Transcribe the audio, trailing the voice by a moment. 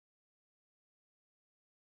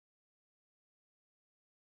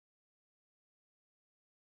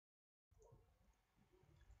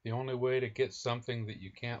The only way to get something that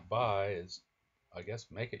you can't buy is, I guess,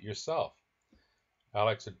 make it yourself.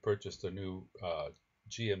 Alex had purchased a new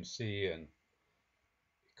GMC and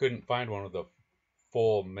couldn't find one with a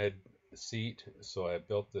full mid seat, so I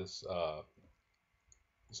built this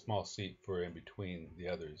small seat for in between the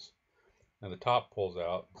others. And the top pulls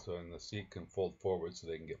out, so and the seat can fold forward so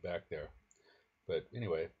they can get back there. But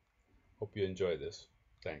anyway, hope you enjoy this.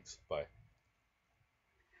 Thanks. Bye.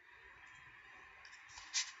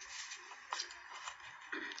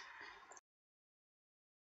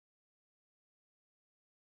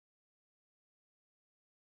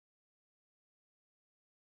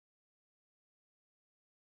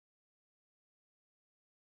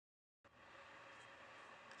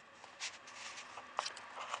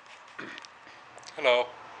 Hello.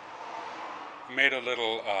 I made a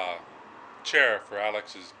little chair for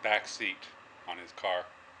Alex's back seat on his car.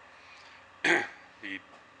 He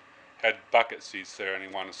had bucket seats there and he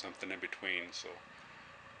wanted something in between, so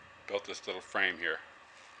built this little frame here.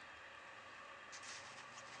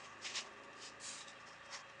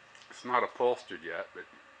 It's not upholstered yet, but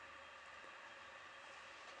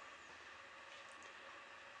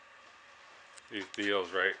these deals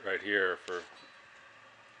right here for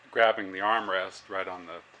grabbing the armrest right on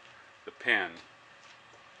the pin,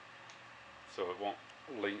 so it won't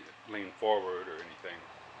lean forward or anything.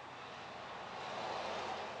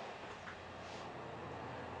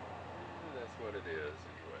 That's what it is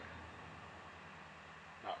anyway.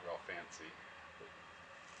 Not real fancy. But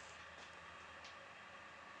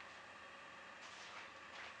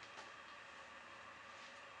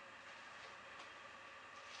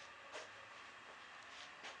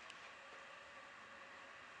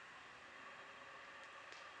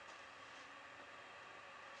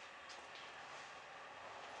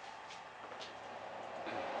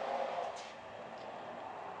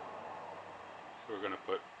we're going to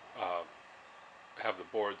have the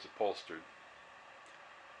boards upholstered,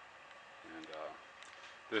 and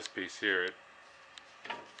this piece here, it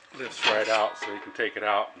lifts right out, so you can take it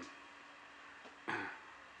out, and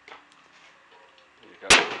you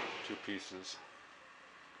got two pieces.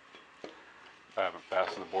 I haven't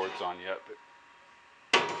fastened the boards on yet, but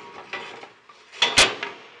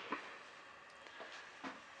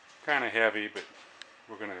kind of heavy. But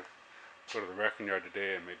we're going to go to the wrecking yard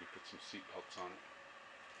today and maybe put some seat belts on it.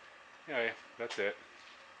 Anyway, that's it.